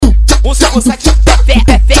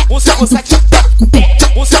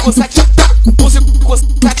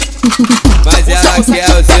Mas ela quer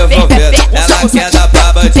o seu envolvido, ela quer dar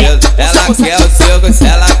pra bandido, ela quer o seu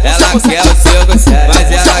ela quer o seu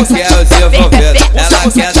mas ela quer o seu envolvido,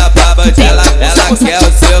 ela quer dar pra bandido, ela quer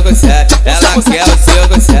o seu ela quer o seu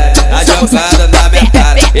a jogada na minha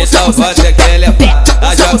cara, então vou ter que levar,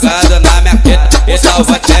 a jogada na minha cara, então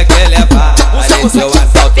vou ter que levar. Valeu um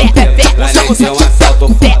assalto, valeu um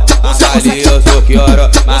assalto, mais valioso que ouro,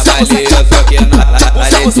 mais valioso que nada.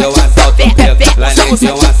 Valeu um assalto,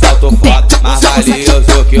 valeu um assalto foda, mais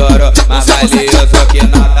valioso que ouro, mais valioso que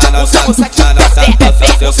nada. Nossa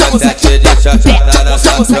seu sete de chachada,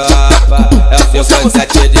 nossa tropa é o seu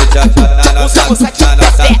sete de chachada, nossa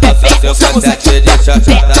seu sete de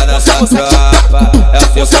chachada, nossa tropa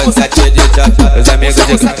é o seu sete de chachada. Os amigos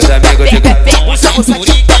de graça, os amigos de graça,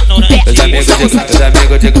 os amigos de graça, os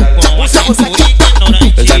amigos de graça,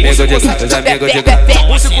 os amigos de graça, os amigos de graça,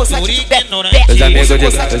 os amigos de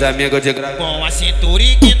graça, os amigos de graça, com a cintura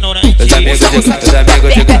ignorante, os amigos de graça, os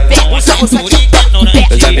amigos de graça, com a cintura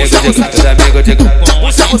ignorante, os amigos de graça, os amigos de graça, com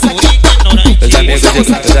a cintura ignorante, os amigos de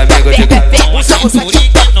graça, os amigos de graça, com a cintura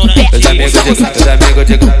ignorante, os amigos de graça, os amigos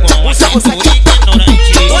de graça, com a cintura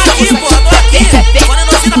ignorante. Tô aqui, porra, tô aqui. Quando eu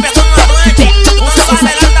não sinto apertando na Atlântica, tu não faz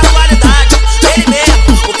melhor da atualidade. Ele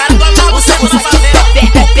mesmo, o cara do amor, você na favela,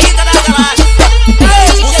 o pica da galáxia.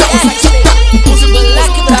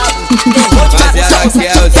 mas ela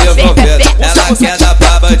quer o seu envolvido, ela quer dar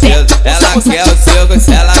pra bandido, ela quer o seu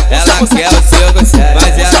ela quer o seu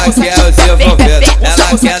mas ela quer o seu envolvido,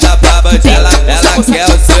 ela quer dar pra bandido, ela quer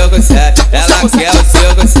o seu ela quer o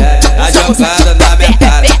seu a jogada na minha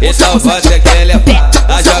cara, então vou ter que levar,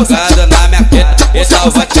 a jogada na minha cara, então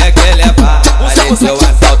vou ter que levar. Valeu um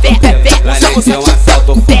assalto, valeu um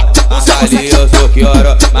assalto mais valioso que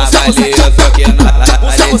ouro, mais valioso que nada.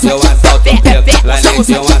 Valeu um assalto,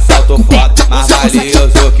 valeu um assalto foda, mais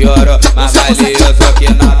valioso que ouro, mais valioso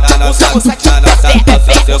que nada. Nossa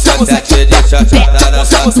seu sete de chachada,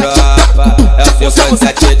 nossa tropa é o seu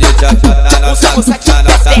sete de chachada, nossa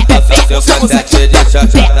seu sete de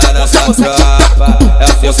chachada, nossa tropa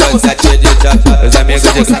é o seu sete de chachada. Os amigos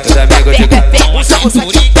de graça, os amigos de graça, Com a cintura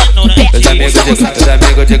ignorante, os amigos de graça, os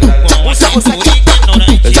amigos de graça, com a cintura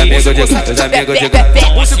ignorante, os amigos de graça, os amigos de graça,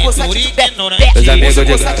 com a cintura ignorante, os amigos de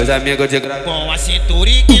graça, os amigos de graça, com a cintura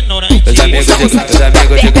ignorante, os amigos de graça, os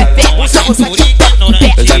amigos de graça, com a cintura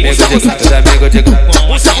ignorante, os amigos de graça, os amigos de graça,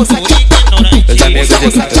 com a cintura ignorante, os amigos de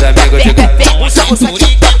graça, os amigos de graça, com a cintura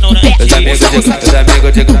ignorante, os amigos de graça, os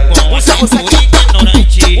amigos de graça, com a cintura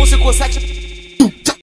ignorante. Músico 7